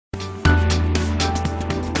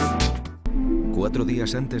4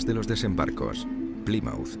 días antes de los desembarcos,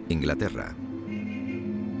 Plymouth, Inglaterra.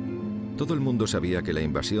 Todo el mundo sabía que la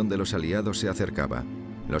invasión de los aliados se acercaba.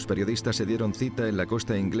 Los periodistas se dieron cita en la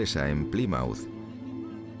costa inglesa, en Plymouth.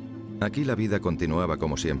 Aquí la vida continuaba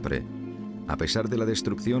como siempre. A pesar de la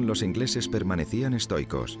destrucción, los ingleses permanecían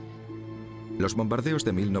estoicos. Los bombardeos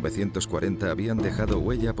de 1940 habían dejado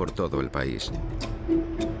huella por todo el país.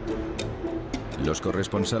 Los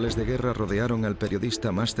corresponsales de guerra rodearon al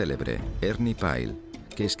periodista más célebre, Ernie Pyle,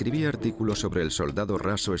 que escribía artículos sobre el soldado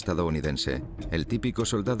raso estadounidense, el típico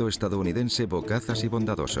soldado estadounidense bocazas y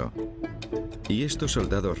bondadoso. Y estos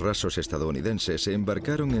soldados rasos estadounidenses se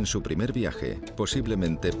embarcaron en su primer viaje,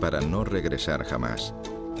 posiblemente para no regresar jamás.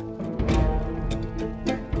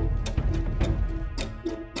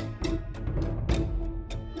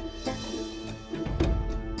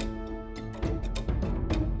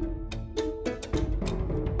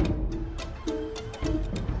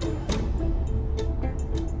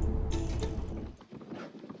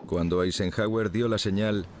 Cuando Eisenhower dio la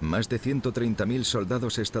señal, más de 130.000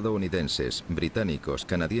 soldados estadounidenses, británicos,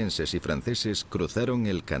 canadienses y franceses cruzaron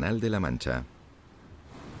el Canal de la Mancha.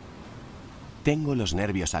 Tengo los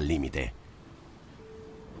nervios al límite.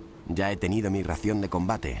 Ya he tenido mi ración de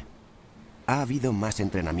combate. Ha habido más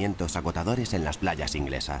entrenamientos agotadores en las playas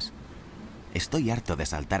inglesas. Estoy harto de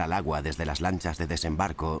saltar al agua desde las lanchas de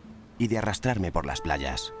desembarco y de arrastrarme por las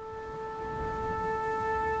playas.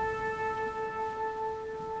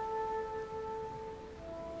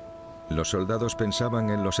 Los soldados pensaban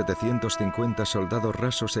en los 750 soldados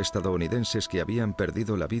rasos estadounidenses que habían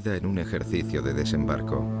perdido la vida en un ejercicio de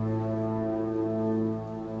desembarco.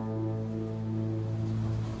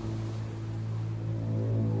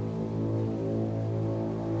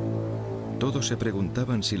 Todos se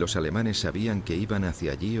preguntaban si los alemanes sabían que iban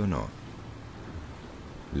hacia allí o no.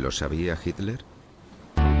 ¿Lo sabía Hitler?